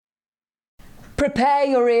Prepare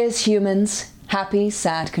your ears, humans. Happy,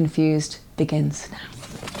 Sad, Confused begins now.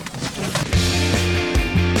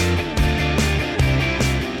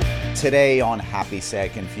 Today on Happy,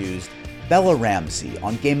 Sad, Confused, Bella Ramsey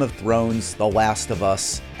on Game of Thrones, The Last of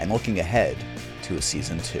Us, and looking ahead to a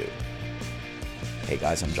Season 2. Hey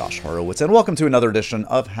guys, I'm Josh Horowitz, and welcome to another edition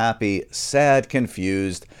of Happy, Sad,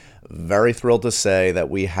 Confused. Very thrilled to say that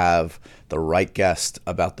we have the right guest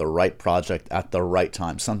about the right project at the right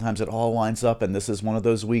time. Sometimes it all lines up, and this is one of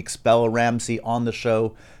those weeks. Bella Ramsey on the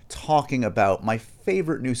show talking about my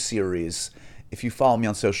favorite new series. If you follow me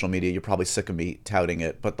on social media, you're probably sick of me touting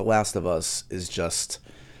it, but The Last of Us is just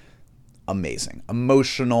amazing.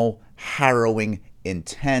 Emotional, harrowing,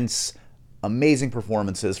 intense, amazing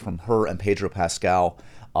performances from her and Pedro Pascal.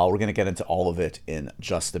 We're going to get into all of it in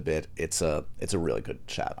just a bit. It's a really good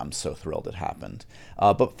chat. I'm so thrilled it happened.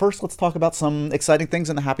 But first, let's talk about some exciting things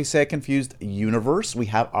in the Happy, Sad, Confused universe. We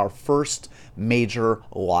have our first major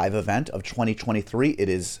live event of 2023. It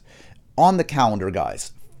is on the calendar,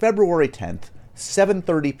 guys. February 10th,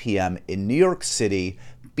 7:30 p.m. in New York City.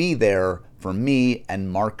 Be there for me and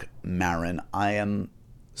Mark Maron. I am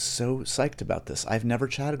so psyched about this. I've never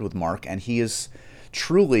chatted with Mark, and he is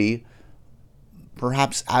truly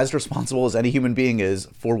perhaps as responsible as any human being is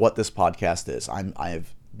for what this podcast is.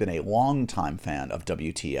 I've been a longtime fan of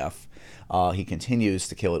WTF. He continues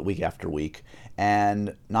to kill it week after week.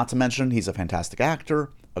 And not to mention, he's a fantastic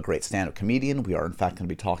actor, a great stand-up comedian. We are, in fact, going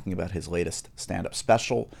to be talking about his latest stand-up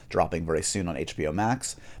special, dropping very soon on HBO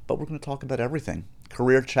Max. But we're going to talk about everything.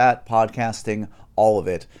 Career chat, podcasting, all of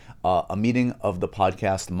it. A meeting of the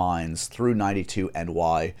podcast minds through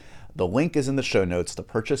 92NY. The link is in the show notes to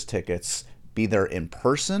purchase tickets. Be there in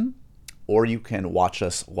person, or you can watch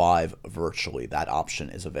us live virtually. That option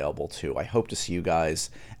is available too. I hope to see you guys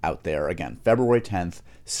out there. Again, February 10th,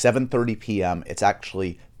 7:30 p.m. It's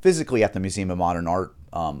actually physically at the Museum of Modern Art,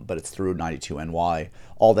 but it's through 92NY.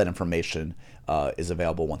 All that information is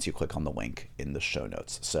available once you click on the link in the show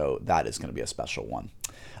notes. So that is going to be a special one.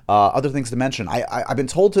 Other things to mention, I've been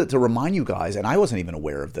told to remind you guys, and I wasn't even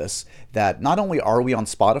aware of this, that not only are we on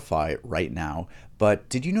Spotify right now, but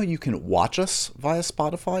did you know you can watch us via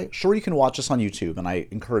Spotify? Sure, you can watch us on YouTube, and I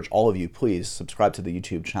encourage all of you, please subscribe to the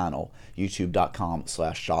YouTube channel,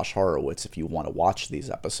 youtube.com/Josh Horowitz if you want to watch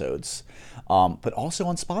these episodes, but also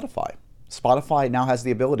on Spotify. Spotify now has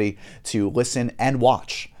the ability to listen and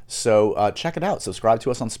watch. So check it out. Subscribe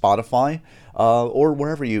to us on Spotify or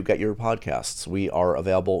wherever you get your podcasts. We are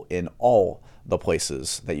available in all the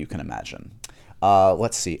places that you can imagine.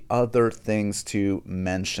 Let's see. Other things to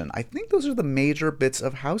mention. I think those are the major bits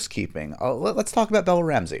of housekeeping. Let's talk about Bella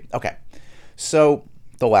Ramsey. Okay. So,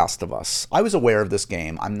 The Last of Us. I was aware of this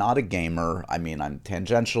game. I'm not a gamer. I mean, I'm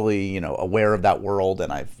tangentially, aware of that world,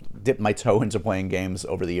 and I've dipped my toe into playing games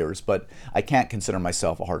over the years, but I can't consider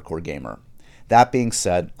myself a hardcore gamer. That being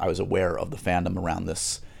said, I was aware of the fandom around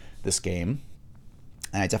this game,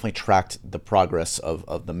 and I definitely tracked the progress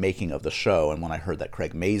of the making of the show. And when I heard that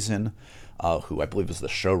Craig Mazin, who I believe was the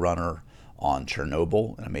showrunner on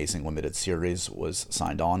Chernobyl, an amazing limited series, was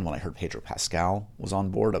signed on, when I heard Pedro Pascal was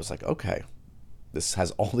on board, I was like, okay, this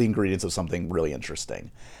has all the ingredients of something really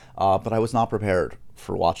interesting. But I was not prepared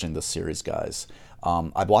for watching this series, guys.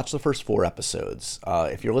 I've watched the first 4 episodes.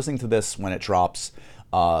 If you're listening to this when it drops,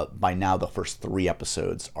 by now the first 3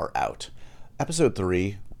 episodes are out. Episode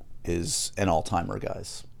 3 is an all-timer,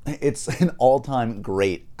 guys. It's an all-time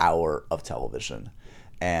great hour of television,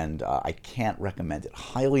 and I can't recommend it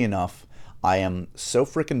highly enough. I am so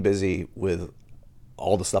freaking busy with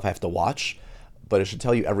all the stuff I have to watch, but it should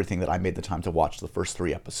tell you everything that I made the time to watch the first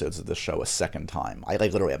 3 episodes of this show a second time. I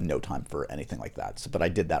literally have no time for anything like that, but I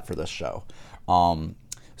did that for this show.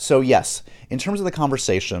 So yes, in terms of the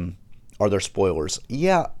conversation, are there spoilers?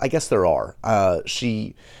 Yeah, I guess there are.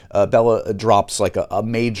 Bella drops like a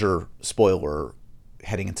major spoiler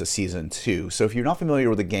heading into season 2. So if you're not familiar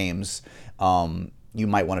with the games, you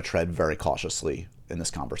might want to tread very cautiously in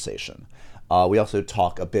this conversation. We also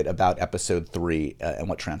talk a bit about episode 3 and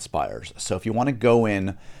what transpires. So if you want to go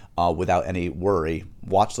in without any worry,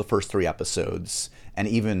 watch the first 3 episodes, and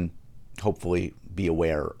even hopefully be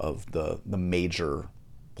aware of the major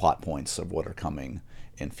plot points of what are coming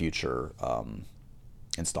in future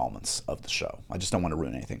installments of the show. I just don't want to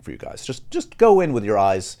ruin anything for you guys. Just go in with your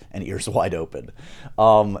eyes and ears wide open.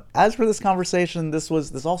 As for this conversation, this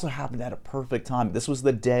also happened at a perfect time. This was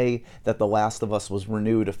the day that The Last of Us was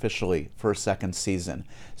renewed officially for a second season.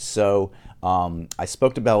 So I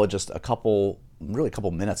spoke to Bella just a couple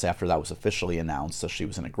minutes after that was officially announced. So she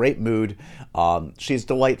was in a great mood. She's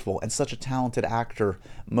delightful and such a talented actor.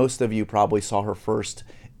 Most of you probably saw her first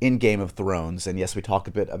in Game of Thrones. And yes, we talk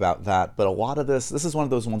a bit about that, but a lot of this is one of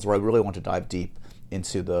those ones where I really want to dive deep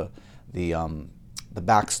into the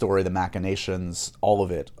backstory, the machinations, all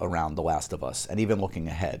of it around The Last of Us, and even looking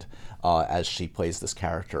ahead as she plays this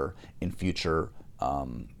character in future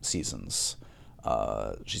seasons.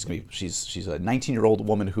 She's a 19-year-old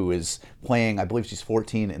woman who is playing, I believe she's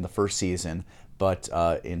 14 in the first season, but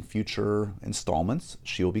in future installments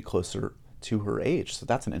she will be closer to her age. So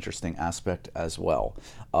that's an interesting aspect as well.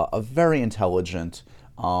 A very intelligent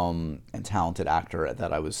and talented actor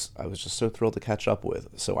that I was just so thrilled to catch up with.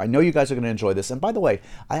 So I know you guys are going to enjoy this. And by the way,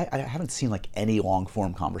 I haven't seen like any long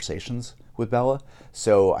form conversations with Bella,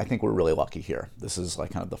 so I think we're really lucky here. This is like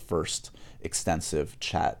kind of the first extensive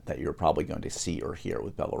chat that you're probably going to see or hear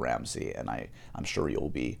with Bella Ramsey, and I'm sure you'll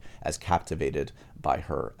be as captivated by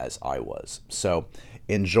her as I was. So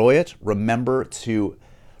enjoy it. Remember to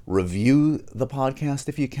review the podcast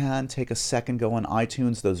if you can. Take a second, go on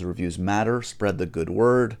iTunes. Those reviews matter. Spread the good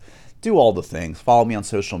word. Do all the things. Follow me on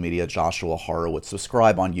social media, Joshua Horowitz.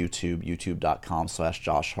 Subscribe on YouTube,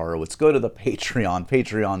 youtube.com/Josh Horowitz. Go to the Patreon,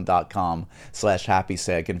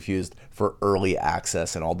 patreon.com/HappySadConfused for early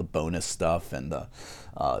access and all the bonus stuff and the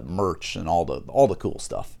merch and all the cool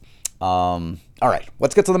stuff. All right,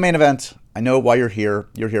 let's get to the main event. I know why you're here.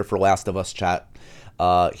 You're here for Last of Us chat.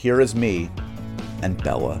 Here is me and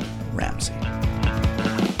Bella Ramsey.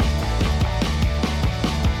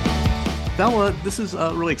 Bella, this is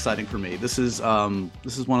really exciting for me. This is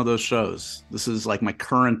one of those shows. This is like my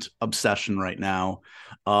current obsession right now,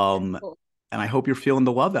 cool. And I hope you're feeling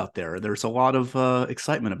the love out there. There's a lot of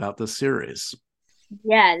excitement about this series.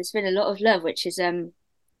 Yeah, there's been a lot of love, which is sort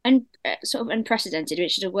of unprecedented,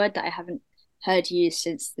 which is a word that I haven't heard used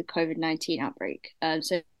since the COVID-19 outbreak.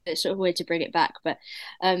 So it's sort of weird to bring it back, but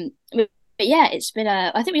yeah, it's been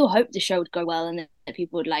I think we all hoped the show would go well and that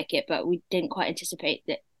people would like it, but we didn't quite anticipate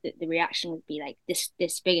that the reaction would be like this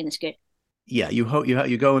big and this good. Yeah, you hope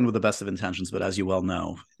you go in with the best of intentions, but as you well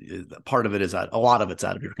know, part of it is a lot of it's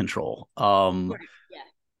out of your control. Right, yeah.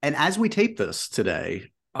 And as we tape this today,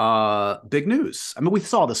 big news. I mean, we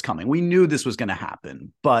saw this coming. We knew this was going to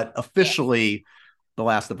happen, but officially, The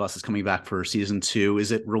Last of Us is coming back for season 2.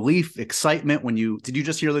 Is it relief, excitement? Did you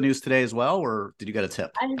just hear the news today as well, or did you get a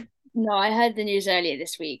tip? No, I heard the news earlier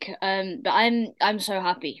this week. But I'm so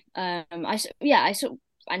happy. I sort of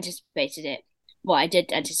anticipated it. Well, I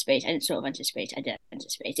did anticipate. I didn't sort of anticipate. I did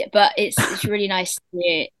anticipate it. But it's really nice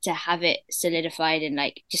to have it solidified and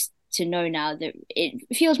like just to know now that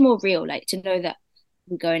it feels more real. Like to know that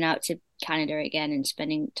I'm going out to Canada again and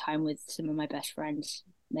spending time with some of my best friends,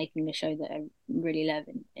 making a show that I really love,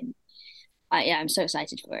 and I'm so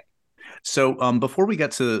excited for it. So before we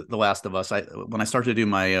get to The Last of Us, when I started to do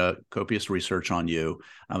my copious research on you,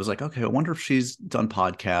 I was like, okay, I wonder if she's done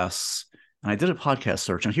podcasts. And I did a podcast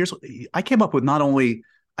search, and I came up with I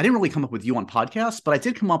didn't really come up with you on podcasts, but I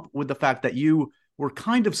did come up with the fact that you were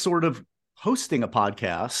kind of sort of hosting a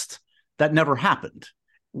podcast that never happened.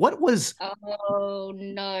 Oh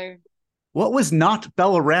no. What was not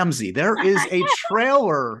Bella Ramsey? There is a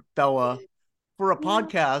trailer, Bella, for a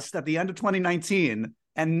podcast at the end of 2019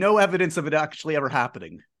 and no evidence of it actually ever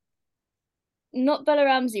happening. Not Bella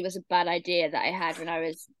Ramsey was a bad idea that I had when I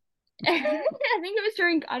was I think it was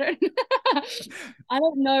during I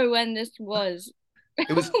don't know when this was.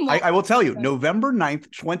 It was I will tell you, November 9th,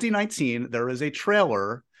 2019, there is a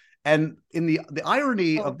trailer. And in the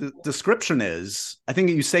irony of the description is, I think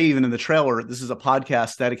you say even in the trailer, this is a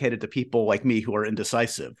podcast dedicated to people like me who are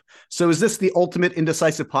indecisive. So is this the ultimate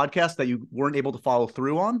indecisive podcast that you weren't able to follow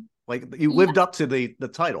through on? Like you lived up to the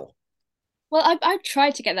title. Well, I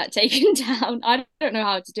tried to get that taken down. I don't know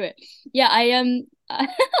how to do it. Yeah,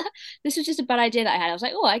 this was just a bad idea that I had. I was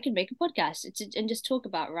like, I could make a podcast and just talk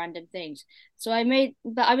about random things. So I made,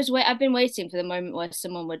 but I've been waiting for the moment where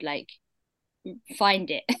someone would like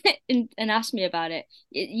find it and ask me about it.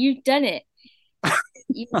 You've done it.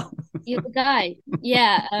 You're the guy.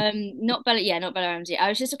 Yeah. Not Bella Ramsey. I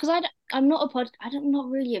was just because I'm not not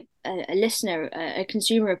really a listener, a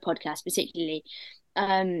consumer of podcasts particularly.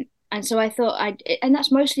 And so I thought and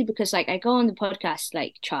that's mostly because like I go on the podcast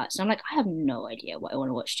like charts and I'm like, I have no idea what I want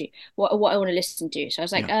to watch what I want to listen to. So I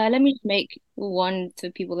was like, let me make one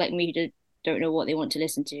for people like me who don't know what they want to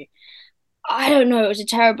listen to. I don't know. It was a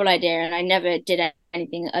terrible idea, and I never did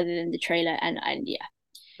anything other than the trailer. And yeah,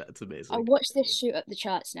 that's amazing. I watched this shoot up the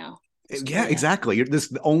charts now. Yeah, exactly.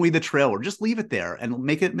 Only the trailer. Just leave it there and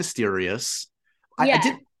make it mysterious. Yeah.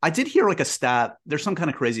 I did hear like a stat. There's some kind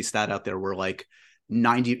of crazy stat out there where like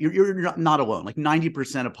 90. You're not alone. Like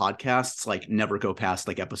 90% of podcasts like never go past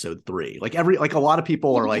like episode 3. Like a lot of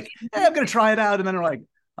people are like, I'm gonna try it out, and then they're like,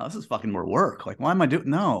 Oh, this is fucking more work. Like, why am I doing?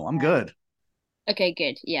 No, I'm good. Okay,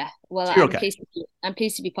 good. Yeah. Well, So you're okay. I'm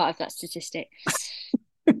pleased to be part of that statistic.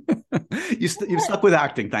 You've stuck with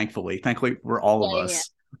acting, thankfully. Thankfully for all of Yeah, yeah, us.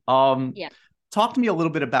 Um, yeah. Talk to me a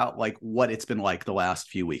little bit about like what it's been like the last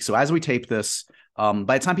few weeks. So as we tape this, by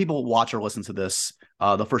the time people watch or listen to this,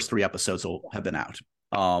 the first 3 episodes will have been out.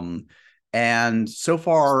 Um, and so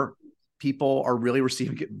far, people are really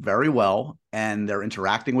receiving it very well, and they're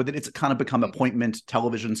interacting with it. It's kind of become appointment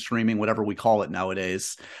television streaming, whatever we call it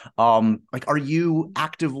nowadays. Like, are you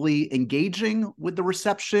actively engaging with the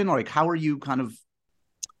reception, or like how are you kind of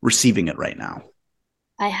receiving it right now?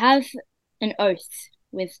 I have an oath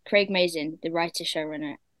with Craig Mazin, the writer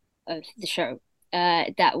showrunner of the show,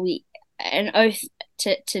 that we an oath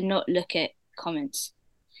to not look at comments.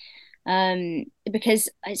 Because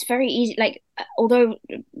it's very easy. Like, although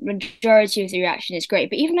majority of the reaction is great,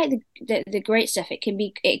 but even like the great stuff, it can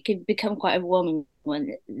become quite overwhelming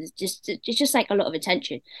when it's just like a lot of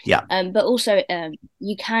attention. Yeah. But also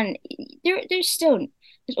you can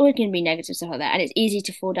there's always going to be negative stuff like that, and it's easy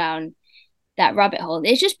to fall down that rabbit hole.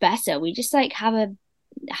 It's just better. We just like have a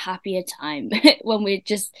happier time when we're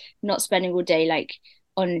just not spending all day like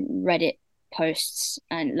on Reddit posts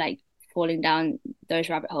and like falling down those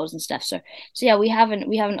rabbit holes and stuff. So yeah, we have an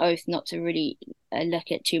oath not to really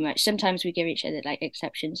look at too much. Sometimes we give each other like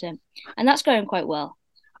exceptions, and that's going quite well.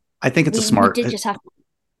 I think it's a We smart. did just have to,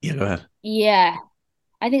 Yeah, go ahead. yeah,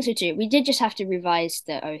 I think so too. We did just have to revise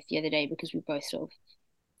the oath the other day because we both sort of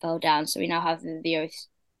fell down. So we now have the oath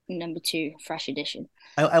number 2, fresh edition.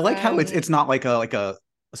 I like how Um, it's not like a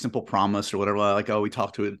simple promise or whatever. Like, oh, we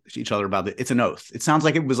talk to each other about it. It's an oath. It sounds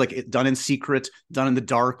like it was like done in secret, done in the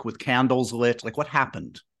dark with candles lit. Like, what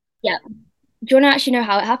happened? yeah. Do you want to actually know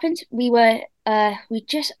how it happened? We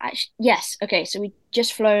just actually, yes, okay, so we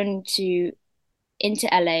just flown to into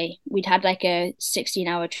LA. We'd had like a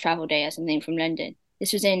 16-hour travel day or something from London.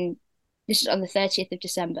 This was on the 30th of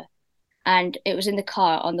December. And it was in the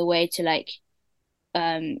car on the way to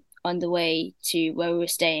where we were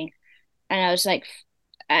staying. And I was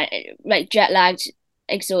uh, like jet lagged,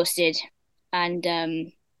 exhausted, and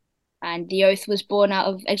the oath was born out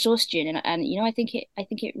of exhaustion. And I think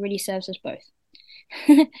it really serves us both.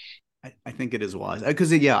 I think it is wise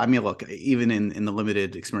because yeah, I mean, look, even in the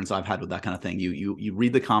limited experience I've had with that kind of thing, you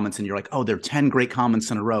read the comments and you're like, oh, there are 10 great comments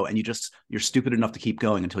in a row, and you're stupid enough to keep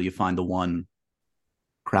going until you find the one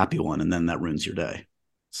crappy one, and then that ruins your day.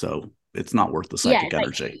 So it's not worth the Yeah, psychic like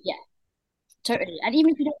energy. yeah, totally. And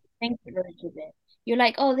even if you don't think it ruins your day, you're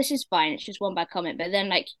like, oh, this is fine. It's just one bad comment. But then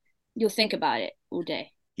like you'll think about it all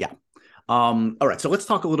day. Yeah. All right. So let's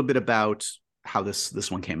talk a little bit about how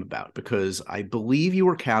this one came about, because I believe you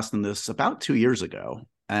were cast in this about 2 years ago,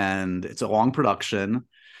 and it's a long production.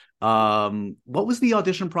 What was the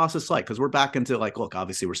audition process like? Because we're back into like, look,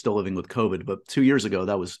 obviously we're still living with COVID, but 2 years ago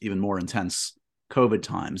that was even more intense COVID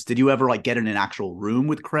times. Did you ever like get in an actual room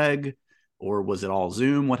with Craig, or was it all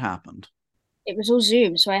Zoom? What happened? It was all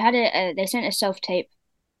Zoom. So I had they sent a self tape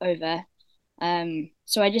over.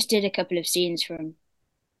 So I just did a couple of scenes from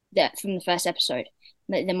the first episode,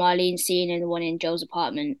 the Marlene scene and the one in Joel's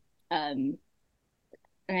apartment. And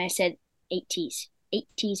I said 80s.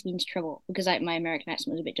 80s means trouble because like my American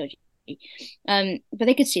accent was a bit dodgy. But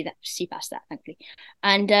they could see past that, thankfully.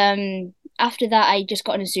 And after that, I just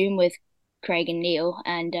got on a Zoom with Craig and Neil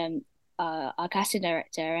and our casting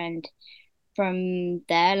director, and from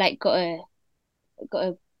there, like got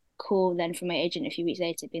a call then from my agent a few weeks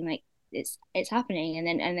later, being like, it's happening, and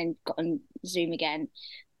then got on Zoom again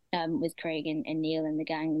with Craig and Neil and the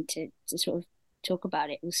gang to sort of talk about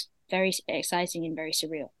it. It was very exciting and very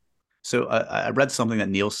surreal. So I read something that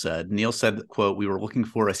Neil said. Neil said, "quote We were looking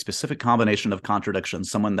for a specific combination of contradictions,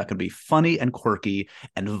 someone that could be funny and quirky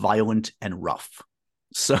and violent and rough."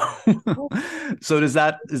 So, so does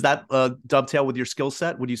that dovetail with your skill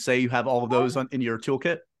set? Would you say you have all of those in your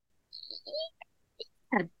toolkit?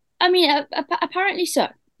 Yeah. I mean, apparently so.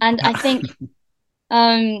 And I think,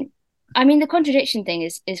 um, I mean, the contradiction thing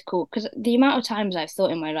is cool because the amount of times I've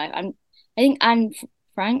thought in my life, I think Anne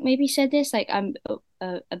Frank maybe said this, like I'm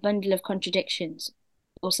a bundle of contradictions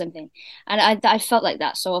or something, and I felt like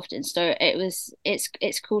that so often. So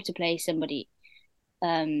it's cool to play somebody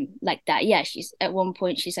like that. Yeah, she's at one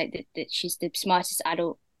point she's like that she's the smartest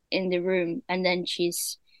adult in the room, and then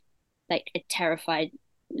she's like a terrified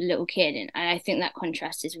little kid, and I think that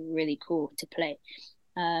contrast is really cool to play.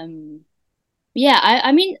 Um, yeah,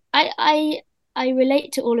 I mean, I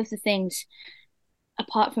relate to all of the things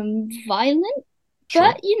apart from violent, Sure.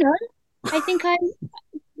 but I think I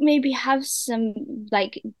maybe have some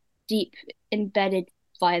like deep embedded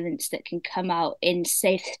violence that can come out in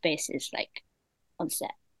safe spaces, like on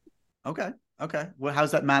set. Okay. Okay. Well,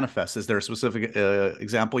 how's that manifest? Is there a specific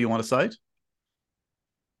example you want to cite?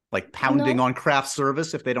 Like pounding No. on craft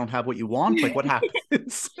service if they don't have what you want? Like what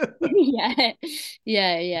happens? Yeah,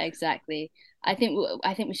 yeah, exactly. I think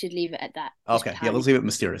we should leave it at that. Just Okay. Yeah, pounding. let's leave it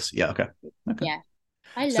mysterious. Yeah. Okay. Okay. Yeah,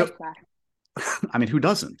 I So, love craft. I mean, who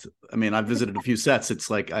doesn't? I mean, I've visited a few sets. It's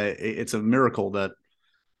like it's a miracle that,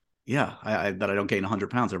 yeah, that I don't gain 100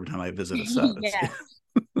 pounds every time I visit a set. It's Yeah,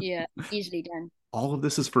 yeah, easily done. all of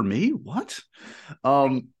this is for me. What?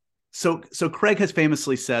 Right. Um. So Craig has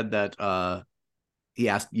famously said that he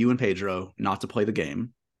asked you and Pedro not to play the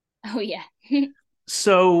game. Oh yeah.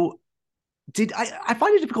 So did I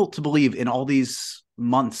find it difficult to believe in all these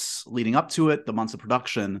months leading up to it, the months of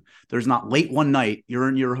production, there's not late one night, you're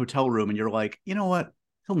in your hotel room and you're like, you know what?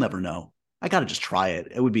 He'll never know. I got to just try it.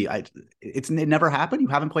 It would be, it never happened. You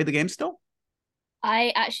haven't played the game still?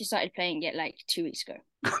 I actually started playing it like 2 weeks ago.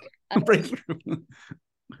 Breakthrough.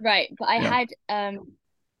 Right, but I Yeah. had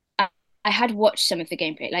I had watched some of the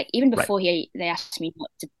gameplay, like even Right. before they asked me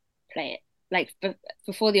not to play it. Like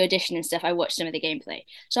before the audition and stuff, I watched some of the gameplay,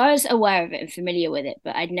 so I was aware of it and familiar with it,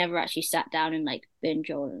 but I'd never actually sat down and like been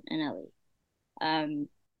Joel and Ellie.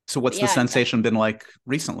 So But what's the yeah, sensation been like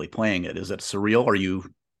recently playing it? Is it surreal? Are you,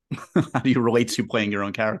 how do you relate to playing your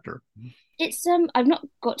own character? it's I've not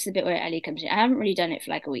got to the bit where Ellie comes in. I haven't really done it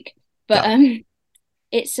for like a week, but Got it.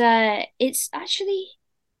 it's actually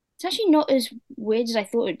not as weird as I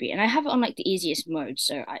thought it would be, and I have it on like the easiest mode,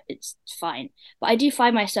 so it's fine. But I do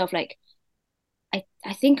find myself like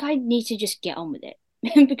I think I need to just get on with it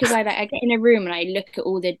because I get in a room and I look at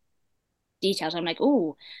all the details. I'm like,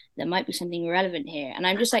 oh, there might be something relevant here, and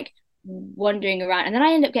I'm just like wandering around, and then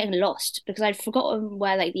I end up getting lost because I've forgotten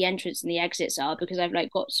where like the entrance and the exits are because I've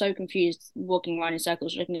like got so confused walking around in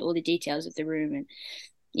circles, looking at all the details of the room, and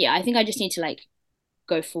yeah, I think I just need to like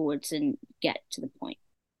go forwards and get to the point.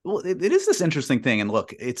 Well, it is this interesting thing. And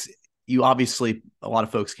look, it's, you obviously, a lot of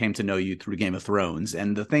folks came to know you through Game of Thrones.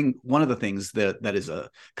 And one of the things that is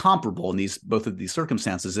comparable in both of these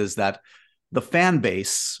circumstances is that the fan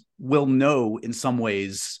base will know in some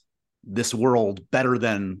ways this world better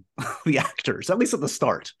than the actors, at least at the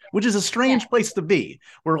start, which is a Yeah, strange place to be,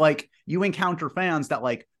 where like you encounter fans that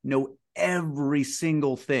like know every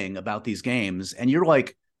single thing about these games. And you're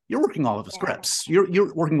working all of the yeah. scripts.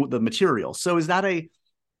 You're working with the material. So is that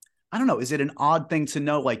I don't know, is it an odd thing to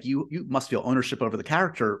know? Like you must feel ownership over the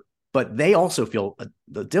character, but they also feel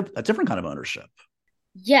a different kind of ownership.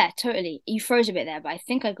 Yeah, totally. You froze a bit there, but I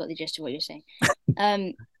think I got the gist of what you're saying.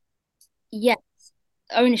 Um, yes,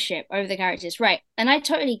 ownership over the characters, right? And I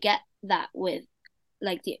totally get that with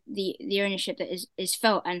like the ownership that is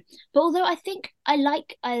felt. And but although I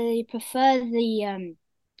prefer the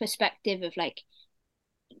perspective of like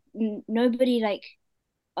nobody like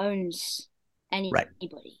owns Right.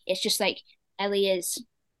 anybody. It's just like Ellie is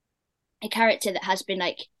a character that has been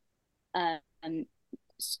like um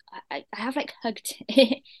I have like hugged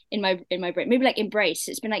in my brain, maybe like embraced.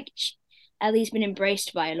 It's been like Ellie's been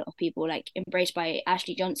embraced by a lot of people, like embraced by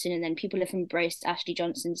Ashley Johnson, and then people have embraced Ashley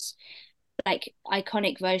Johnson's like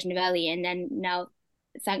iconic version of Ellie, and then now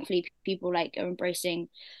thankfully people like are embracing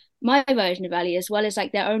my version of Ellie as well as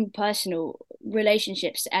like their own personal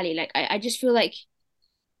relationships to Ellie. Like I just feel like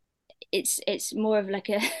it's more of like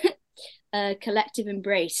a collective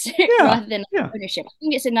embrace Yeah. rather than Yeah. ownership. I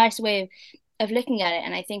think it's a nice way of looking at it,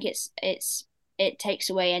 and I think it takes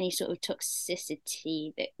away any sort of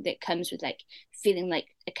toxicity that comes with like feeling like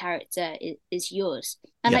a character is yours,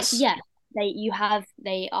 and like Yes. yeah,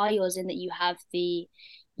 they are yours in that you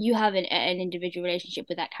have an individual relationship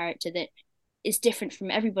with that character that is different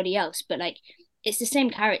from everybody else, but like it's the same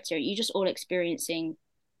character. You're just all experiencing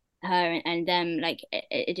her and them like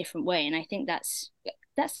a different way, and I think that's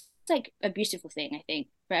like a beautiful thing. I think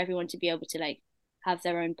for everyone to be able to like have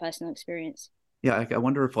their own personal experience. Yeah. I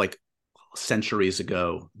wonder if like centuries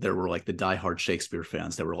ago there were like the diehard Shakespeare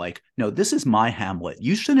fans that were like, no, this is my Hamlet.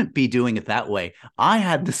 You shouldn't be doing it that way. I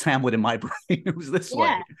had this Hamlet in my brain. It was this way.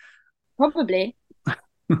 Yeah, probably.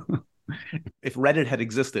 If Reddit had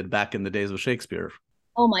existed back in the days of Shakespeare.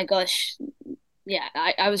 Oh my gosh. Yeah,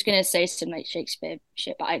 I was gonna say some like Shakespeare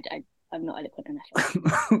shit, but I'm not eloquent enough.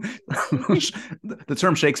 The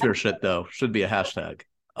term Shakespeare shit, though, should be a hashtag.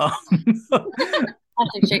 I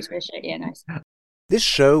think Shakespeare shit. Yeah, nice. This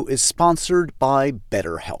show is sponsored by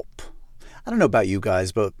BetterHelp. I don't know about you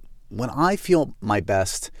guys, but when I feel my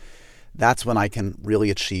best, that's when I can really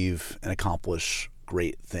achieve and accomplish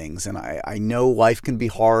great things. And I know life can be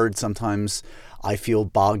hard. Sometimes I feel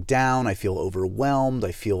bogged down. I feel overwhelmed.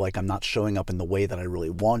 I feel like I'm not showing up in the way that I really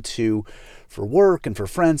want to for work and for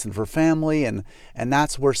friends and for family. And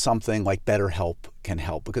that's where something like BetterHelp can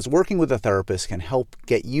help, because working with a therapist can help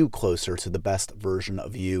get you closer to the best version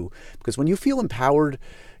of you. Because when you feel empowered,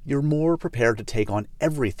 you're more prepared to take on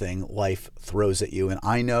everything life throws at you. And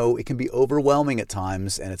I know it can be overwhelming at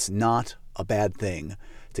times, and it's not a bad thing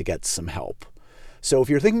to get some help. So if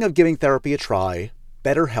you're thinking of giving therapy a try,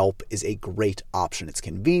 BetterHelp is a great option. It's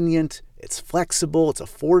convenient, it's flexible, it's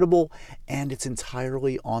affordable, and it's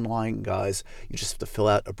entirely online, guys. You just have to fill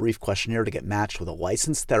out a brief questionnaire to get matched with a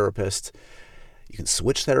licensed therapist. You can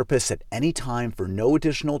switch therapists at any time for no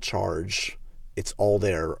additional charge. It's all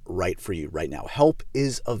there right for you right now. Help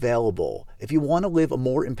is available. If you want to live a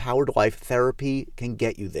more empowered life, therapy can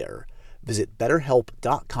get you there. Visit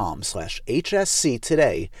betterhelp.com/HSC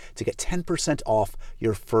today to get 10% off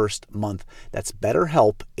your first month. That's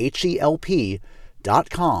BetterHelp, HELP.com/HSC.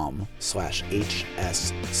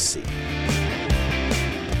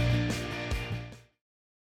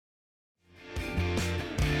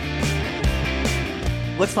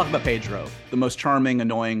 Let's talk about Pedro, the most charming,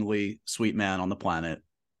 annoyingly sweet man on the planet.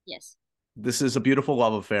 Yes. This is a beautiful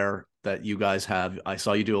love affair that you guys have. I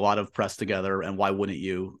saw you do a lot of press together, and why wouldn't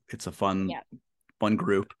you? It's a fun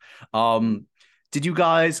group. Did you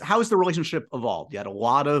guys, how has the relationship evolved? You had a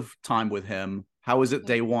lot of time with him. How was it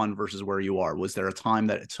day one versus where you are? Was there a time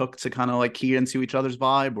that it took to kind of like key into each other's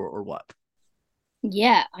vibe, or what?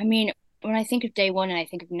 Yeah, I mean, when I think of day one and I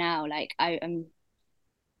think of now, like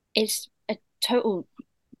it's a total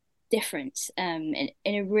difference in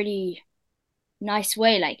a really nice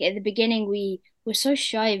way. Like at the beginning we were so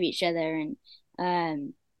shy of each other, and I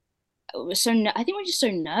think we're just so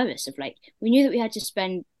nervous of, like, we knew that we had to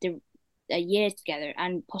spend a year together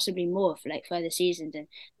and possibly more for like further seasons, and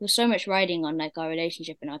there was so much riding on like our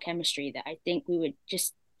relationship and our chemistry that I think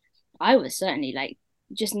I was certainly like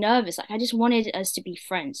just nervous. Like I just wanted us to be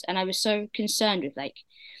friends, and I was so concerned with like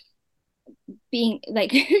being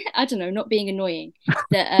like I don't know, not being annoying,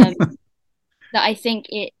 that that I think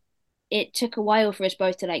it took a while for us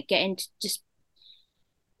both to like get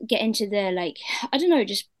into the, like, I don't know,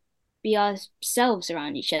 just be ourselves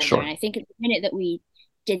around each other. Sure. And I think at the minute that we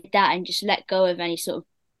did that and just let go of any sort of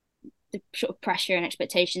the sort of pressure and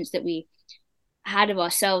expectations that we had of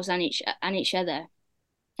ourselves and each other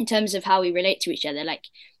in terms of how we relate to each other, like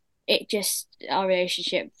it just, our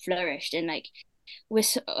relationship flourished, and like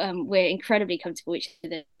we're incredibly comfortable with each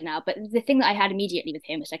other now. But the thing that I had immediately with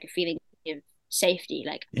him was like a feeling of safety.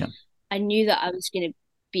 Like I knew that I was going to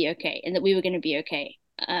be okay and that we were going to be okay,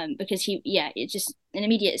 because it's just an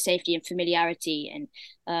immediate safety and familiarity,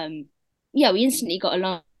 and we instantly got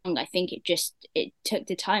along. I think it took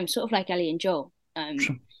the time, sort of like Ellie and Joel,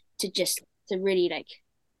 Sure. to really like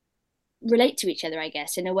relate to each other, I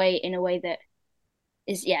guess, in a way that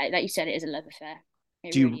is, like you said, it is a love affair.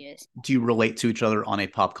 It really is. Do you relate to each other on a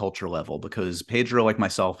pop culture level? Because Pedro, like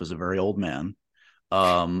myself, is a very old man.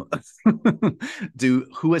 Who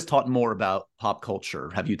has taught more about pop culture?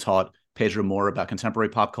 Have you taught Pedro more about contemporary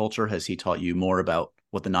pop culture? Has he taught you more about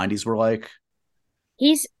what the 90s were like?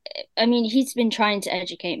 He's been trying to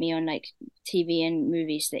educate me on like TV and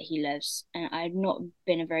movies that he loves, and I've not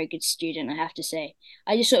been a very good student, I have to say.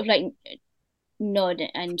 I just sort of like nod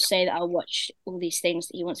and say that I'll watch all these things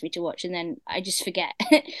that he wants me to watch, and then I just forget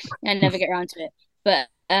and never get around to it. But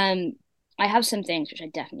I have some things which I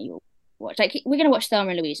definitely will watch. Like we're gonna watch Thelma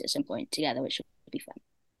and Louise at some point together, which will be fun.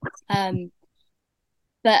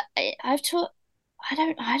 But I've taught. I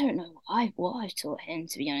don't know what I've taught him,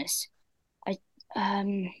 to be honest.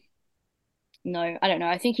 No, I don't know.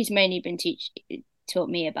 I think he's mainly been taught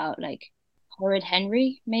me about like Horrid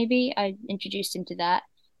Henry. Maybe I introduced him to that,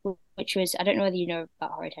 which was, I don't know whether you know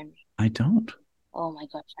about Horrid Henry. I don't. Oh my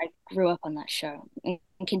gosh, I grew up on that show and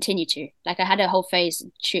continue to. Like I had a whole phase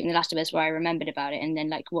shooting The Last of Us where I remembered about it and then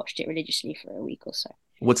like watched it religiously for a week or so.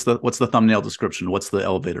 What's the thumbnail description? What's the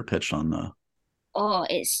elevator pitch on the? Oh,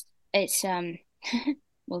 it's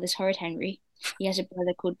well, this Horrid Henry. He has a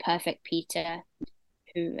brother called Perfect Peter,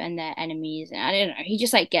 and they're enemies. And I don't know. He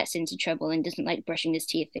just like gets into trouble and doesn't like brushing his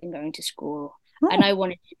teeth and going to school. Oh. And I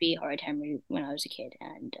wanted to be Horrid Henry when I was a kid.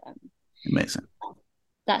 And amazing.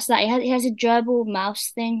 That's that. He has a gerbil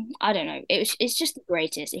mouse thing. I don't know. It's just the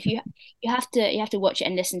greatest. If you have to watch it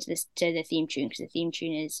and listen to the theme tune, because the theme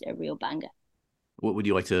tune is a real banger. What would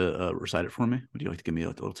you like to recite it for me? Would you like to give me a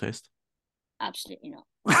little taste? Absolutely not.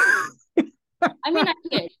 I mean, I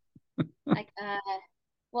could. Like,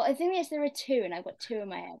 well, the thing is, there are two, and I've got two in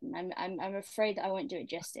my head, and I'm afraid that I won't do it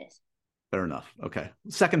justice. Fair enough. Okay.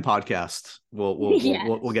 Second podcast, Yeah.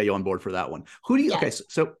 we'll get you on board for that one. Who do you? Yeah. Okay,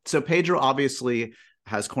 so Pedro obviously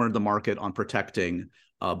has cornered the market on protecting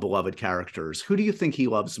beloved characters. Who do you think he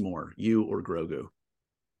loves more, you or Grogu?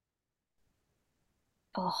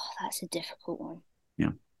 Oh, that's a difficult one.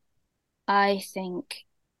 Yeah. I think,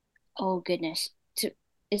 oh goodness.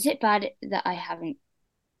 Is it bad that I haven't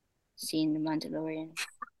seen The Mandalorian?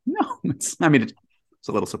 No, I mean, it's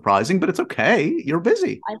a little surprising, but it's okay. You're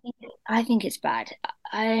busy. I think it's bad.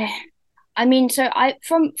 I mean, so I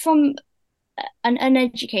from an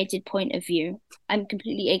uneducated point of view, I'm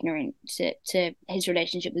completely ignorant to his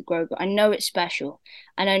relationship with Grogu. I know it's special,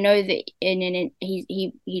 and I know that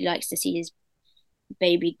he likes to see his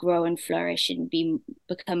baby grow and flourish and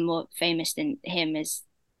become more famous than him as.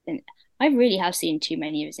 And I really have seen too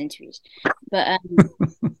many of his interviews, but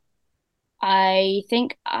I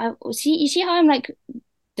think I see. You see how I'm like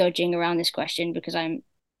dodging around this question because I'm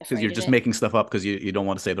Because afraid you're of just it. making stuff up because you don't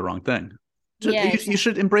want to say the wrong thing. Yeah, You exactly.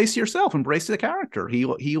 should embrace yourself, embrace the character. He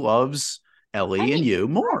loves I Ellie and mean, you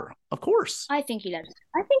more, of course. I think he loves.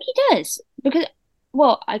 I think he does because,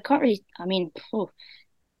 well, I can't really. I mean,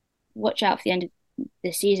 watch out for the end of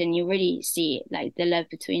the season. You really see like the love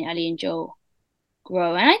between Ellie and Joel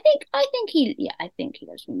grow, and I think he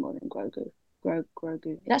loves me more than Grogu.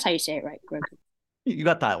 Grogu. That's how you say it, right? Grogu. You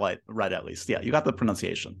got that right at least. Yeah, you got the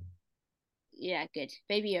pronunciation. Yeah, good.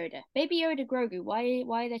 Baby Yoda. Baby Yoda, Grogu. Why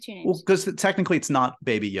are there two Well, names? because technically it's not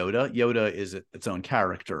Baby Yoda. Yoda is its own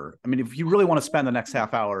character. I mean, if you really want to spend the next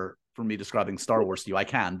half hour for me describing Star Wars to you, I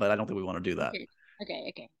can, but I don't think we want to do that. Okay.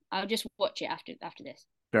 Okay. I'll just watch it after this.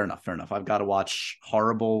 Fair enough. Fair enough. I've got to watch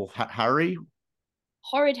Horrible Harry.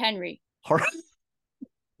 Horrid Henry.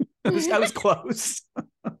 I was close.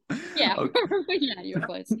 Yeah. Okay. Yeah, you're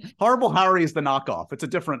close. Horrible Harry is the knockoff. It's a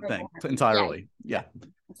different thing Horrible Henry. entirely. Yeah.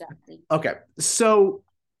 Exactly. Okay. So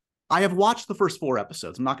I have watched the first 4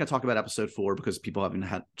 episodes. I'm not going to talk about episode 4 because people haven't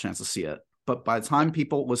had a chance to see it. But by the time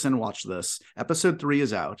people listen and watch this, episode 3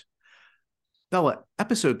 is out. Bella,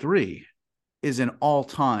 episode 3 is an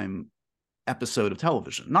all-time episode of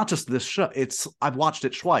television. Not just this show. I've watched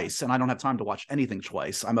it twice, and I don't have time to watch anything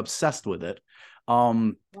twice. I'm obsessed with it.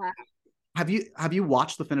 Wow. Have you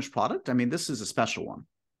watched the finished product? I mean, this is a special one.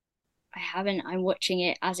 I haven't. I'm watching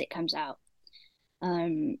it as it comes out.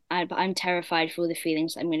 But I'm terrified for all the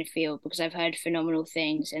feelings I'm going to feel because I've heard phenomenal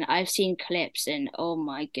things and I've seen clips and oh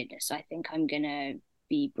my goodness, I think I'm gonna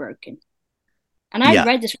be broken. And I've Yeah.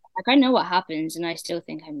 read this, like I know what happens, and I still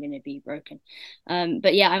think I'm gonna be broken.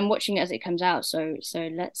 But yeah, I'm watching it as it comes out, so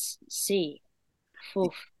let's see.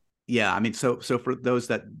 Oof. Yeah, I mean, so for those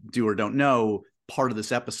that do or don't know, part of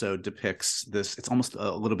this episode depicts this. It's almost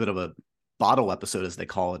a little bit of a bottle episode, as they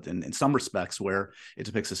call it, in some respects, where it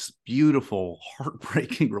depicts this beautiful,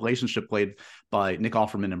 heartbreaking relationship played by Nick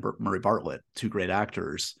Offerman and Murray Bartlett, 2 great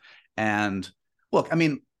actors. And look, I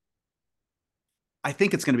mean, I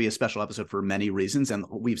think it's going to be a special episode for many reasons, and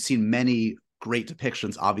we've seen many great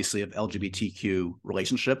depictions, obviously, of LGBTQ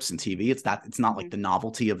relationships in TV. It's not like the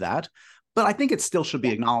novelty of that, but I think it still should be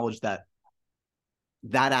acknowledged that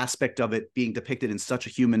aspect of it being depicted in such a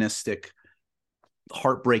humanistic,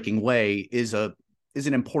 heartbreaking way is an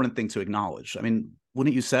important thing to acknowledge. I mean,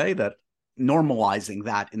 wouldn't you say that normalizing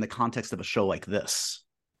that in the context of a show like this?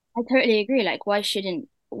 I totally agree. Like, why shouldn't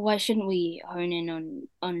we hone in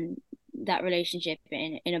on that relationship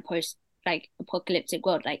in a post like apocalyptic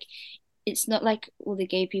world? Like, it's not like all the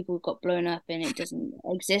gay people got blown up and it doesn't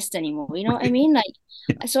exist anymore. You know what I mean? Like,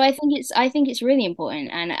 so I think it's really important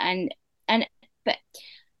and but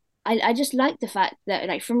I just like the fact that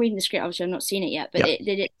like from reading the script, obviously I've not seen it yet, but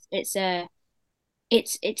Yep. it's a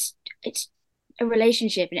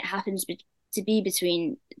relationship and it happens to be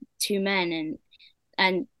between two men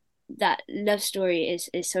and that love story is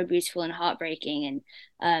so beautiful and heartbreaking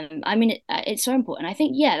and I mean it's so important. I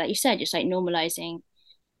think like you said, just like normalizing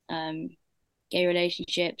um gay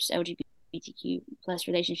relationships, LGBTQ plus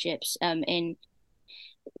relationships in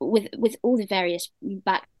with all the various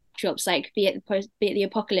backdrops, like be it the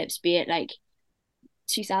apocalypse, be it like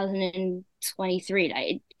 2023.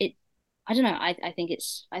 Like it I don't know. I think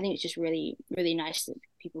it's just really really nice that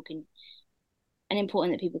people can and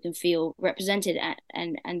important that people can feel represented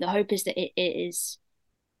and the hope is that it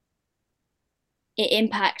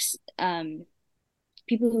impacts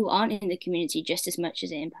people who aren't in the community just as much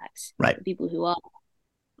as it impacts Right. the people who are.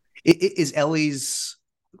 Is Ellie's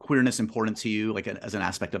queerness important to you, like as an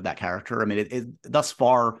aspect of that character? I mean, thus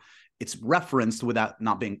far it's referenced without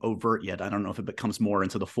not being overt yet. I don't know if it becomes more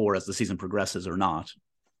into the fore as the season progresses or not.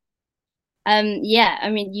 Yeah, I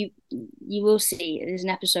mean you will see there's an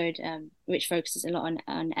episode which focuses a lot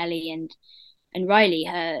on Ellie and Riley,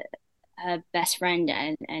 her her best friend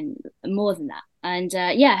and more than that. And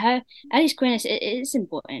yeah, her Ellie's queerness is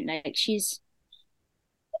important. Like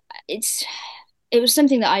it's it was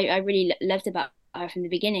something that I really loved about her from the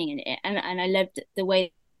beginning, and I loved the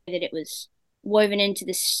way that it was woven into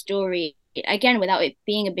the story again without it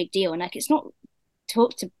being a big deal. And like it's not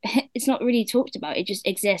really talked about. It just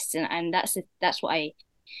exists, and that's what I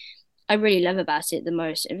really love about it the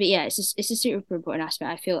most. But yeah, it's a super important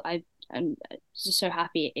aspect. I'm just so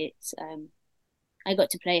happy it's I got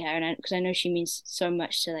to play her, and because I know she means so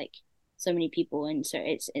much to like so many people, and so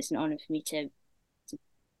it's an honor for me to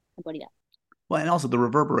embody that. Well, and also the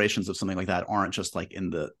reverberations of something like that aren't just like in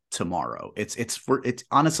the tomorrow. It's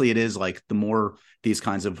honestly, it is like the more these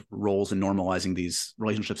kinds of roles and normalizing these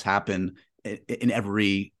relationships happen in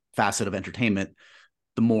every facet of entertainment,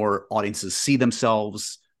 the more audiences see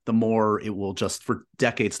themselves, the more it will just for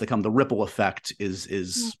decades to come. The ripple effect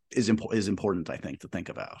is important, I think, to think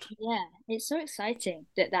about. Yeah, it's so exciting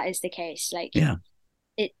that that is the case. Like Yeah.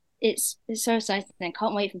 it's so exciting. I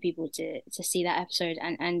can't wait for people to see that episode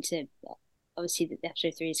and to obviously the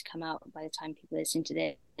episode 3 has come out by the time people listen to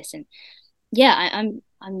this. And yeah,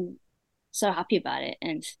 I'm so happy about it.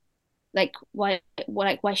 And like why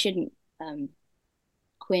shouldn't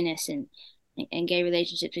queerness and gay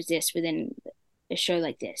relationships exist within a show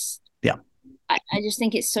like this? Yeah. I just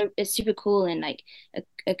think it's super cool and like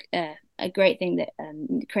a great thing that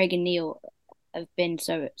Craig and Neil have been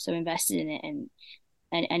so invested in it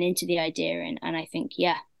and into the idea, and I think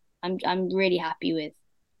yeah, I'm really happy with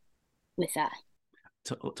that.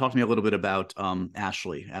 Talk to me a little bit about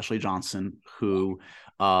Ashley Johnson, who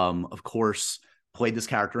of course played this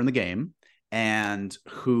character in the game and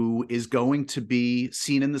who is going to be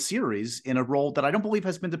seen in the series in a role that I don't believe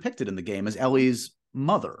has been depicted in the game as Ellie's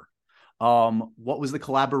mother. What was the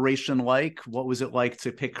collaboration like? What was it like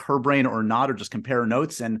to pick her brain or not, or just compare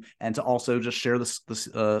notes and to also just share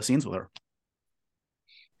the scenes with her?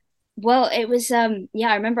 Well, it was yeah,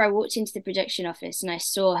 I remember I walked into the production office and I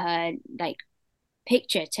saw her like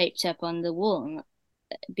picture taped up on the wall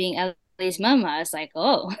being Ellie's mum. I was like,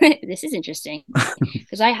 oh, this is interesting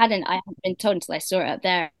because I hadn't been told until I saw it up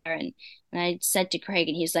there, and I said to Craig,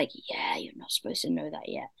 and he was like, yeah, you're not supposed to know that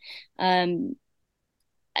yet. Um,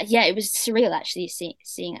 yeah, it was surreal actually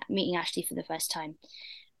seeing meeting Ashley for the first time.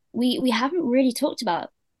 We haven't really talked about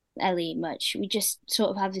Ellie much. We just sort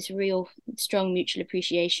of have this real strong mutual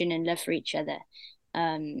appreciation and love for each other.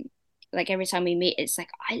 Um, like every time we meet, it's like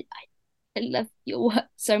I love your work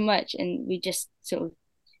so much, and we just sort of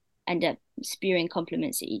end up spewing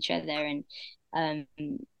compliments at each other. And um,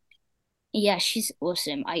 yeah, she's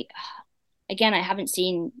awesome. I haven't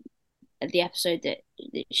seen the episode that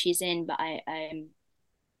she's in, but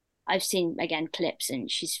I've seen again clips,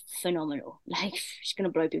 and she's phenomenal. Like she's gonna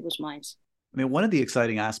blow people's minds. I mean, one of the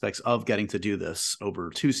exciting aspects of getting to do this over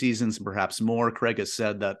 2 seasons and perhaps more, Craig has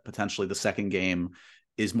said that potentially the second game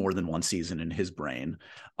is more than 1 season in his brain.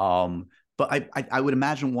 But I would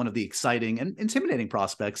imagine one of the exciting and intimidating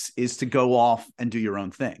prospects is to go off and do your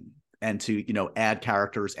own thing and to, add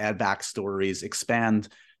characters, add backstories, expand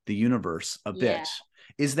the universe a bit.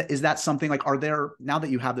 Yeah. Is that something like, are there, now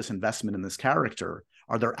that you have this investment in this character,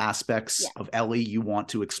 are there aspects of Ellie you want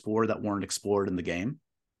to explore that weren't explored in the game?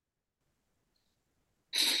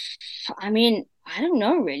 I mean, I don't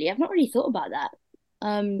know really. I've not really thought about that.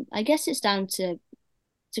 I guess it's down to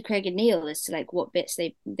Craig and Neil as to like what bits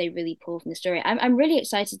they really pull from the story. I'm really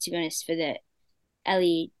excited to be honest for the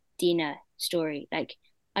Ellie Dina story. Like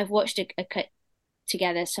I've watched a cut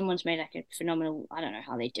together. Someone's made like a phenomenal, I don't know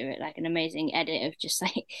how they do it, like an amazing edit of just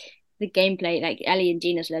like the gameplay, like Ellie and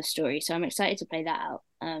Dina's love story. So I'm excited to play that out.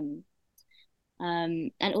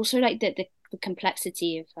 And also like the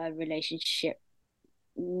complexity of her relationship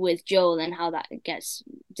with Joel and how that gets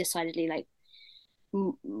decidedly like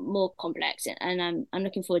more complex, and I'm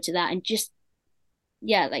looking forward to that. And just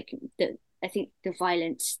yeah, like I think the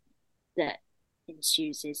violence that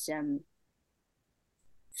ensues is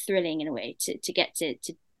thrilling in a way to get to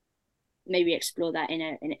maybe explore that in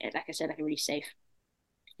a like I said, like a really safe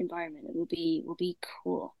environment. It will be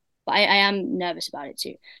cool, but I am nervous about it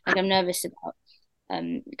too. Like I'm nervous about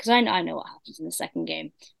because I know what happens in the second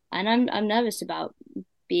game, and I'm nervous about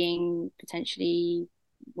being potentially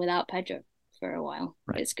without Pedro for a while.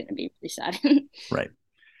 Right. It's going to be really sad. Right.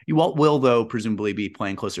 You will though presumably be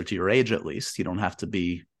playing closer to your age at least. You don't have to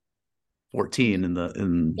be 14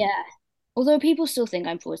 in Yeah. Although people still think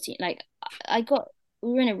I'm 14. Like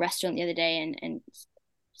we were in a restaurant the other day and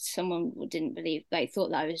someone didn't believe, like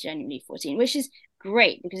thought that I was genuinely 14, which is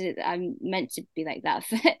great because I'm meant to be like that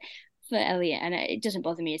for Elliot, and it doesn't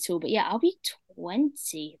bother me at all. But yeah, I'll be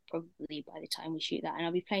 20 probably by the time we shoot that, and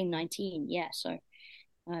I'll be playing 19. Yeah,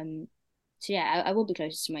 um, so yeah, I will be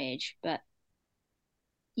closer to my age, but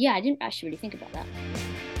yeah, I didn't actually really think about that.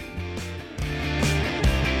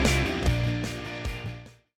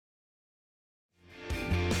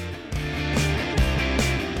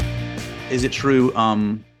 Is it true?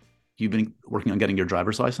 You've been working on getting your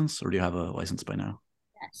driver's license, or do you have a license by now?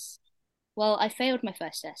 Yes. Well, I failed my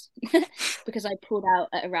first test because I pulled out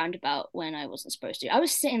at a roundabout when I wasn't supposed to. I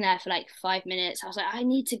was sitting there for like 5 minutes. I was like, I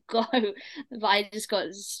need to go, but I just got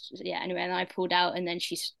yeah. Anyway, and then I pulled out, and then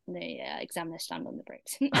the examiner slammed on the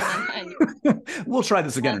brakes. We'll try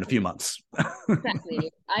this again in a few months. Exactly.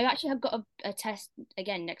 I actually have got a test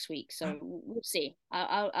again next week, so we'll see.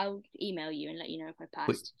 I'll email you and let you know if I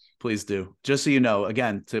passed. Please do. Just so you know,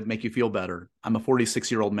 again, to make you feel better, I'm a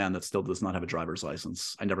 46-year-old man that still does not have a driver's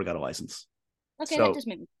license. I never got a license. Okay, that does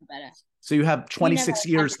make me feel better. So you have 26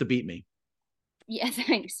 years to beat me. Yeah,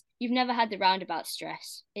 thanks. You've never had the roundabout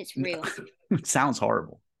stress. It's real. It sounds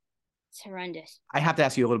horrible. It's horrendous. I have to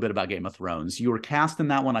ask you a little bit about Game of Thrones. You were cast in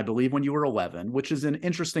that one, I believe, when you were 11, which is an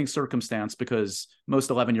interesting circumstance because most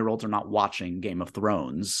 11-year-olds are not watching Game of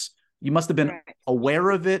Thrones. You must have been aware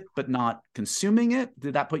of it, but not consuming it.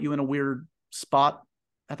 Did that put you in a weird spot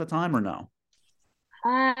at the time or no?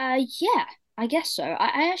 Yeah, I guess so.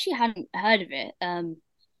 I actually hadn't heard of it.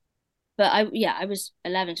 But I was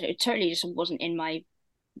 11, so it totally just wasn't in my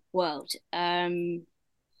world.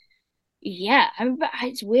 Yeah,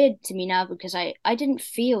 it's weird to me now because I didn't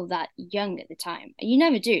feel that young at the time. You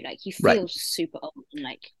never do. Like you feel super old and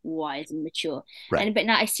like wise and mature. Right. But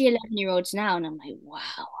now I see 11-year-olds now and I'm like,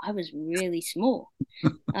 wow, I was really small.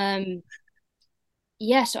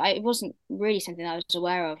 Yeah, so it wasn't really something I was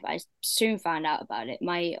aware of. I soon found out about it.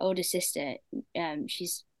 My older sister,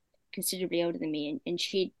 she's considerably older than me, and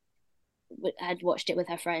she had watched it with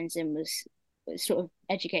her friends and was sort of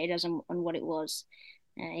educated us on what it was.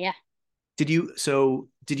 Yeah. Did you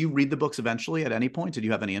read the books eventually at any point? Did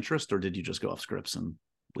you have any interest, or did you just go off scripts and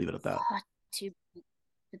leave it at that? The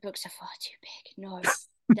books are far too big. No,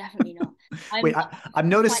 definitely not. I'm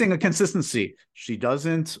noticing a consistency. She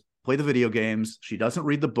doesn't play the video games. She doesn't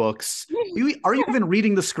read the books. Are you even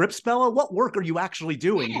reading the scripts, Bella? What work are you actually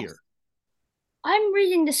doing here? I'm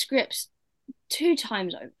reading the scripts 2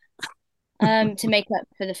 times over to make up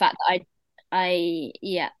for the fact that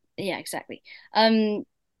yeah, exactly.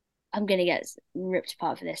 I'm gonna get ripped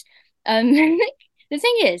apart for this. The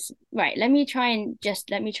thing is, right, let me try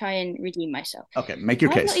and redeem myself. Okay, make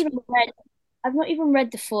your case. I've not even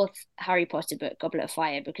read the 4th Harry Potter book, Goblet of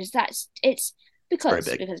Fire, because because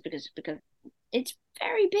it's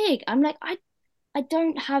very big. I'm like, I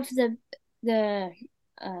don't have the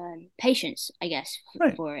patience, I guess,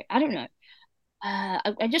 for it. I don't know.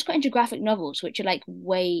 I just got into graphic novels, which are like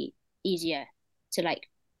way easier to like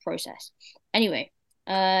process. Anyway,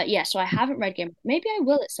 yeah, so I haven't read Game. Maybe I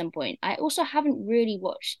will at some point. I also haven't really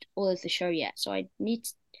watched all of the show yet, so I've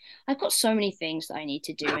got so many things that I need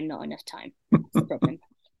to do and not enough time. That's the problem.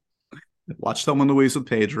 Watch Thelma and Louise with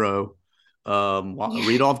Pedro.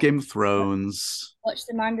 Read all of Game of Thrones. Watch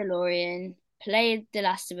The Mandalorian. Play The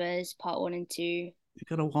Last of Us Part 1 and 2. You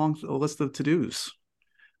got a long list of to-dos.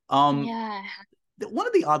 Yeah. One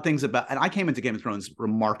of the odd things and I came into Game of Thrones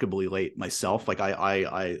remarkably late myself. Like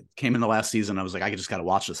I came in the last season. I was like, I just got to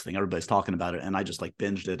watch this thing. Everybody's talking about it. And I just like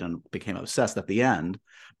binged it and became obsessed at the end.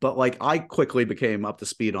 But like, I quickly became up to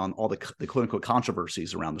speed on all the quote unquote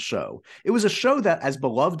controversies around the show. It was a show that, as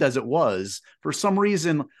beloved as it was, for some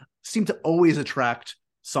reason seemed to always attract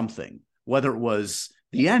something, whether it was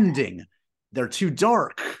the ending, they're too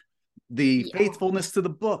dark, the faithfulness to the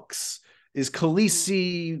books. Is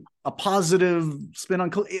Khaleesi a positive spin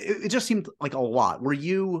on? It just seemed like a lot. Were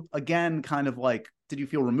you, again, kind of like, did you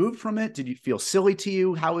feel removed from it? Did you feel silly to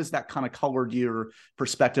you? How has that kind of colored your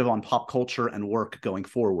perspective on pop culture and work going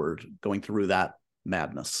forward, going through that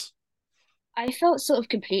madness? I felt sort of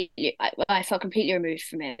I felt completely removed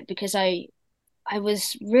from it because I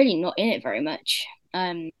was really not in it very much.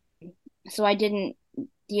 So I didn't,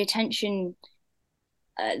 the attention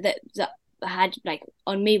that had like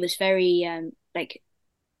on me was very like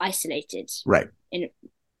isolated, right? In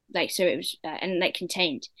like, so it was and like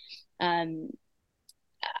contained. I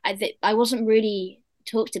wasn't really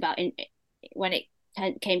talked about when it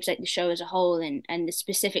came to like the show as a whole and the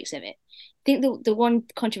specifics of it. I think the one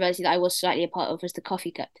controversy that I was slightly a part of was the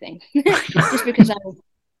coffee cup thing, just because I was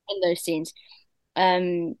in those scenes.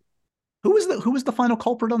 Who was the final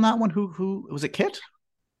culprit on that one? Who was it? Kit?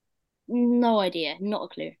 No idea, not a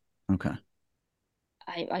clue. Okay.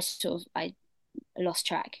 I lost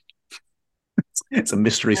track. It's a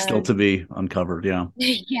mystery still to be uncovered. Yeah.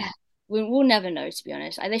 Yeah. we'll never know, to be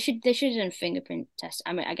honest. They should have done fingerprint tests.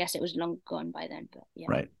 I mean, I guess it was long gone by then, but yeah.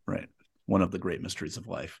 Right. One of the great mysteries of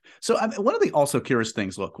life. So one of the also curious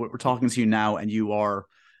things, look, we're talking to you now and you are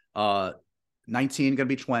 19, going to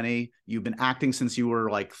be 20. You've been acting since you were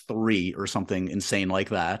like 3 or something insane like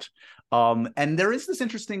that. And there is this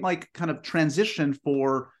interesting like kind of transition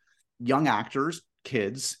for young actors,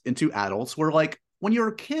 kids into adults, where like when you're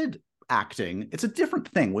a kid acting, it's a different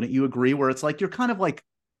thing. Wouldn't you agree? Where it's like you're kind of like,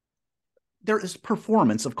 there is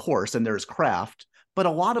performance, of course, and there's craft, but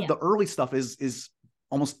a lot of the early stuff is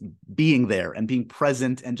almost being there and being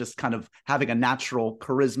present and just kind of having a natural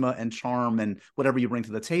charisma and charm and whatever you bring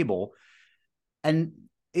to the table. And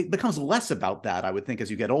it becomes less about that, I would think, as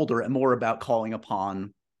you get older, and more about calling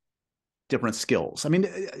upon different skills. I mean,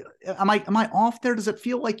 am I off there? Does it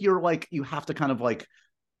feel like you're like, you have to kind of like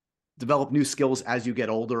develop new skills as you get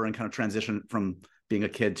older and kind of transition from being a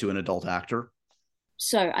kid to an adult actor?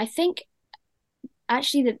 So I think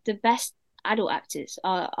actually the best adult actors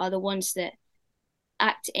are the ones that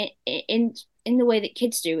act in the way that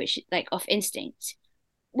kids do, which like off instinct.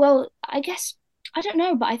 Well, I guess I don't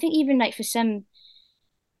know, but I think even like for some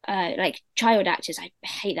like child actors, I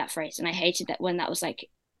hate that phrase, and I hated that when that was like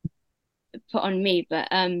put on me. But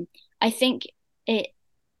I think it,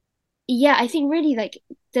 yeah, I think really like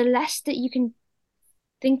the less that you can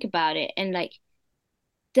think about it, and like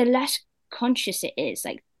the less conscious it is,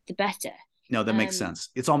 like the better. No, that makes sense.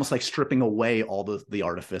 It's almost like stripping away all the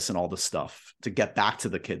artifice and all the stuff to get back to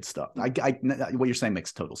the kid stuff. What you're saying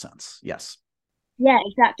makes total sense. Yes. Yeah,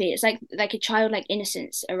 exactly. It's like a childlike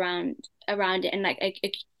innocence around it, and like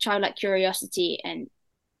a childlike curiosity, and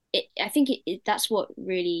I think that's what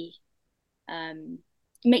really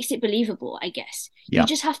makes it believable, I guess. Yeah. You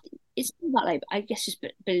just have to, it's about like, I guess, just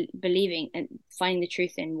believing and finding the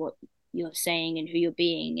truth in what you're saying and who you're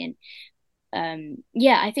being. And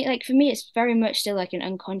yeah, I think like for me it's very much still like an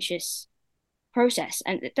unconscious process,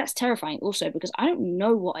 and that's terrifying also because I don't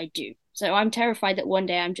know what I do. So I'm terrified that one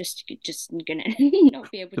day I'm just gonna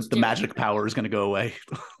not be able to The magic power is going to go away.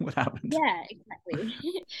 What happened? Yeah, exactly.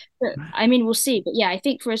 But I mean, we'll see. But yeah, I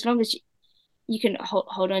think for as long as you can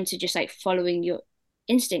hold on to just like following your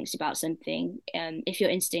instincts about something, if your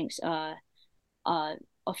instincts are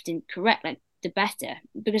often correct, like the better,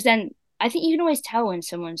 because then I think you can always tell when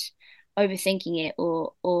someone's overthinking it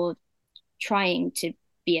or trying to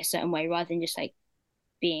be a certain way rather than just like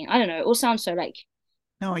being, I don't know, it all sounds so like,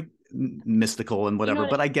 No, like mystical and whatever,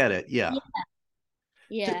 but I get it. Yeah.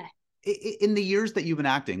 Yeah. In the years that you've been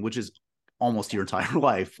acting, which is almost your entire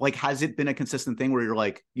life, like, has it been a consistent thing where you're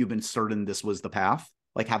like, you've been certain this was the path?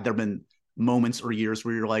 Like, have there been moments or years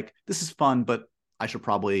where you're like, this is fun, but I should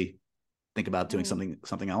probably think about doing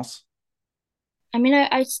something else? I mean,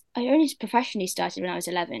 I only professionally started when I was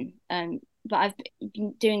 11, but I've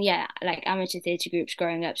been doing, yeah, like amateur theatre groups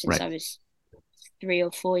growing up since I was 3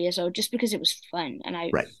 or 4 years old, just because it was fun. And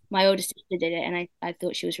my older sister did it, and I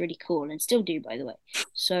thought she was really cool, and still do, by the way.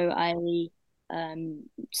 So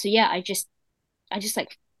so yeah, I just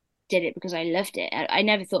like did it because I loved it. I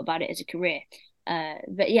never thought about it as a career.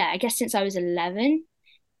 But yeah, I guess since I was 11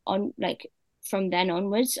 on, like, from then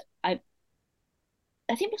onwards,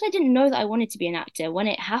 I think because I didn't know that I wanted to be an actor, when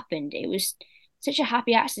it happened, it was such a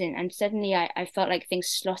happy accident. And suddenly I felt like things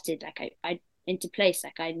slotted, like I into place,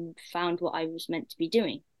 like I found what I was meant to be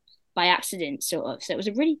doing by accident, sort of. So it was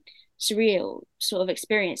a really surreal sort of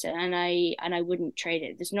experience, and I wouldn't trade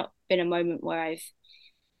it. There's not been a moment where I've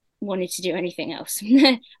wanted to do anything else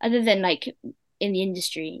other than like in the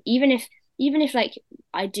industry. Even if like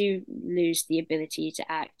I do lose the ability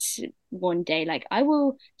to act one day, like I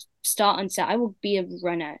will start on set, I will be a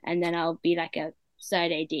runner, and then I'll be like a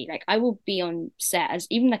third AD. Like I will be on set as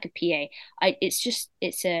even like a PA. It's just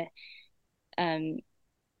they're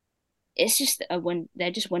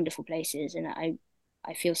just wonderful places, and I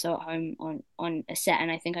feel so at home on a set,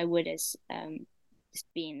 and I think I would as just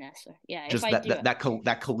being there. So yeah, just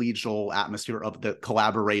that collegial atmosphere of the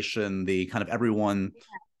collaboration, the kind of everyone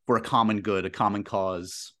for a common good, a common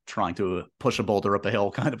cause, trying to push a boulder up a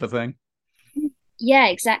hill kind of a thing. Yeah,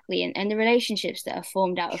 exactly. And the relationships that are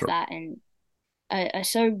formed out of that and are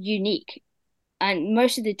so unique. And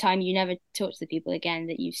most of the time you never talk to the people again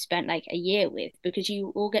that you've spent like a year with, because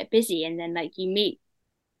you all get busy, and then like you meet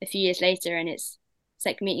a few years later, and it's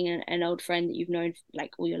like meeting an old friend that you've known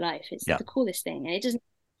like all your life. It's the coolest thing. And it doesn't,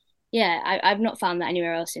 I've not found that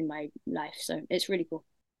anywhere else in my life. So it's really cool.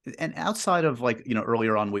 And outside of like,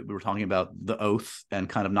 earlier on, we were talking about the oath and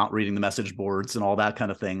kind of not reading the message boards and all that kind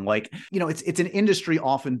of thing. Like, it's an industry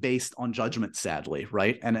often based on judgment, sadly.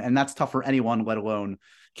 Right. And that's tough for anyone, let alone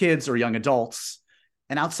kids or young adults.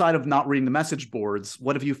 And outside of not reading the message boards,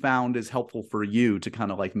 what have you found is helpful for you to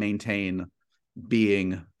kind of like maintain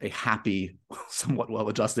being a happy, somewhat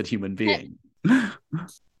well-adjusted human being?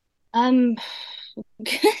 Um,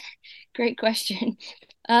 great question.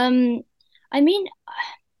 Um, I mean,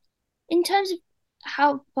 in terms of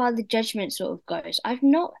how far the judgment sort of goes, I've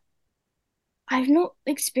not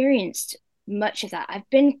experienced much of that. I've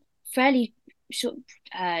been fairly sort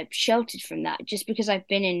of sheltered from that just because I've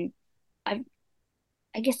been in.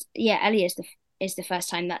 I guess yeah, Ellie is the first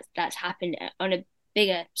time that's happened on a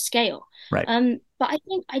bigger scale. Right. But I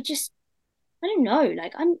think I don't know.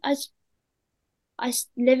 Like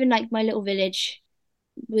live in like my little village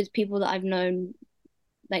with people that I've known,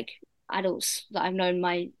 like adults that I've known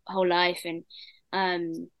my whole life, and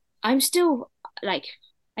I'm still like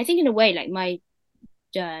I think in a way like my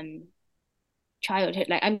um childhood.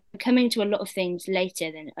 Like I'm coming to a lot of things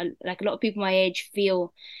later than like a lot of people my age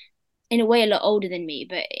feel in a way a lot older than me,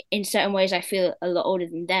 but in certain ways I feel a lot older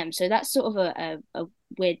than them. So that's sort of a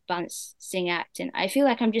weird balancing act. And I feel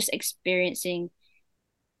like I'm just experiencing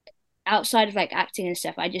outside of like acting and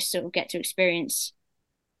stuff, I just sort of get to experience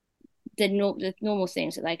the normal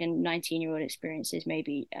things that like a 19-year-old experiences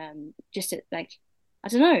maybe just at, like I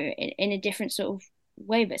don't know in a different sort of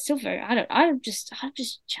way, but still very I'm just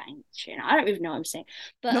changing. I don't even know what I'm saying.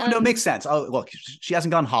 But no, it makes sense. Oh, look, she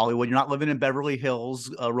hasn't gone Hollywood. You're not living in Beverly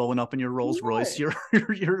Hills, rolling up in your Rolls Royce. You're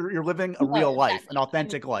living a real life, an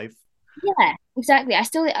authentic life. Yeah, exactly.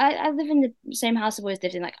 I live in the same house I've always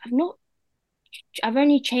lived in. Like I've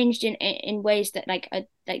only changed in ways that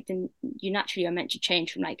you naturally are meant to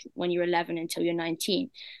change from like when you're 11 until you're 19.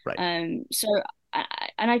 Right. So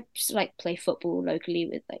I just like play football locally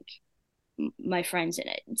with like my friends in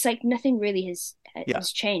it. It's like nothing really has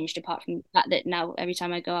changed apart from the fact that now every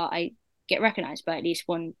time I go out, I get recognized by at least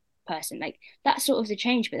one person. Like that's sort of the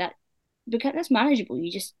change, but because that's manageable.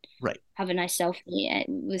 You just have a nice selfie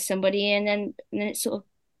with somebody, and then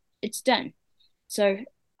it's done. So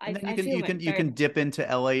and then you can dip into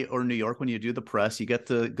LA or New York when you do the press. You get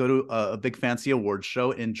to go to a big fancy awards show,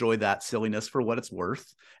 enjoy that silliness for what it's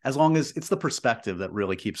worth, as long as it's the perspective that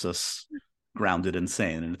really keeps us grounded and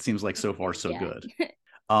sane. And it seems like so far so good.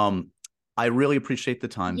 I really appreciate the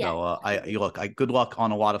time, Bella. Good luck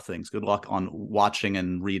on a lot of things. Good luck on watching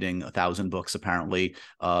and reading 1,000 books, apparently,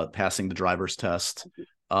 passing the driver's test.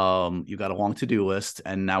 You got a long to-do list,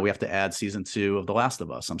 and now we have to add season 2 of The Last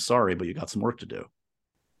of Us. I'm sorry, but you got some work to do.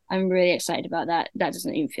 I'm really excited about that. That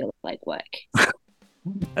doesn't even feel like work.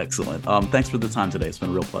 Excellent. Thanks for the time today. It's been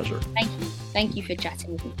a real pleasure. Thank you. Thank you for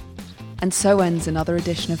chatting with me. And so ends another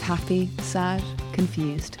edition of Happy, Sad,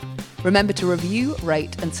 Confused. Remember to review,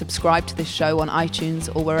 rate, and subscribe to this show on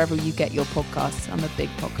iTunes or wherever you get your podcasts. I'm a big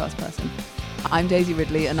podcast person. I'm Daisy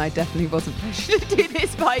Ridley, and I definitely wasn't pressured to do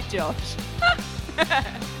this by Josh.